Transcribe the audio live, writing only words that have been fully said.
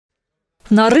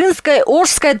В Нарынской,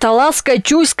 Ошской, Таласской,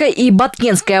 Чуйской и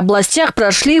Баткенской областях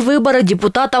прошли выборы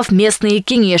депутатов местные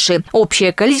Кенеши.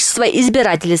 Общее количество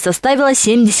избирателей составило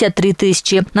 73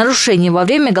 тысячи. Нарушений во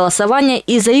время голосования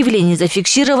и заявлений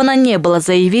зафиксировано не было,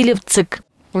 заявили в ЦИК.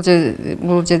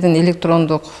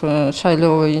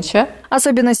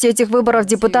 Особенностью этих выборов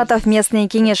депутатов местные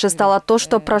Кенеши стало то,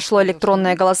 что прошло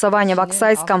электронное голосование в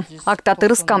Аксайском,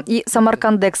 Актатырском и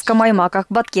Самаркандекском аймаках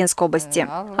Баткенской области.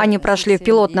 Они прошли в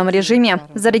пилотном режиме.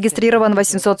 Зарегистрирован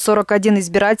 841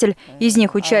 избиратель, из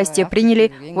них участие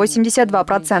приняли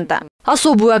 82%.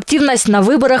 Особую активность на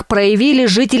выборах проявили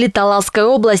жители Таласской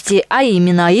области, а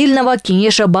именно Аильного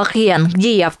Кенеша Бахьян,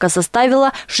 где явка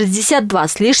составила 62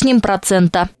 с лишним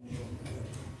 %.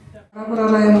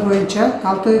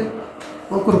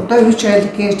 В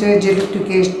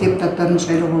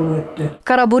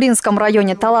Карабуринском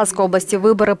районе Таласской области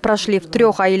выборы прошли в 3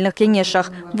 аильных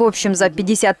кенешах. В общем, за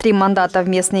 53 мандата в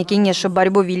местные кенеши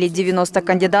борьбу вели 90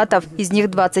 кандидатов, из них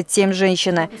 27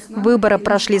 женщины. Выборы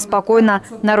прошли спокойно,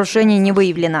 нарушений не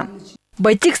выявлено. В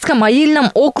Баткенском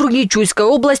аильном округе Чуйской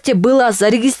области было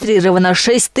зарегистрировано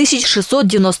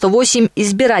 6698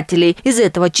 избирателей. Из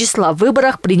этого числа в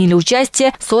выборах приняли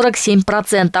участие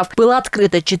 47%. Было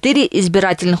открыто 4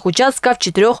 избирательных участка в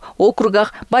 4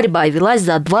 округах. Борьба велась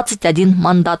за 21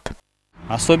 мандат.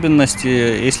 Особенности,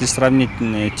 если сравнить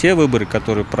те выборы,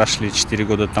 которые прошли 4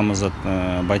 года тому назад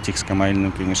в Баткенском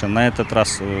аильном кенеше, на этот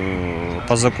раз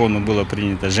по закону было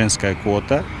принято женская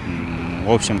квота.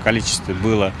 В общем количестве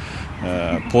было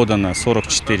подано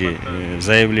 44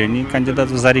 заявлений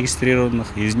кандидатов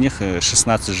зарегистрированных, из них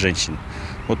 16 женщин.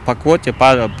 Вот по квоте,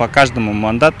 по каждому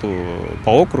мандату, по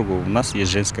округу у нас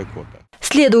есть женская квота.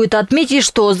 Следует отметить,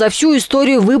 что за всю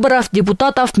историю выборов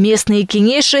депутатов местные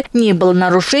Кенеши не было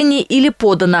нарушений или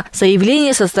подано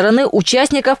заявление со стороны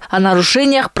участников о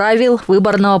нарушениях правил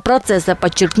выборного процесса,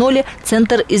 подчеркнули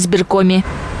Центр избиркоми.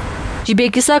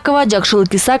 Чебек Исакова, Джакшыл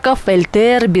Кисаков,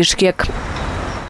 ЭлТР, Бишкек.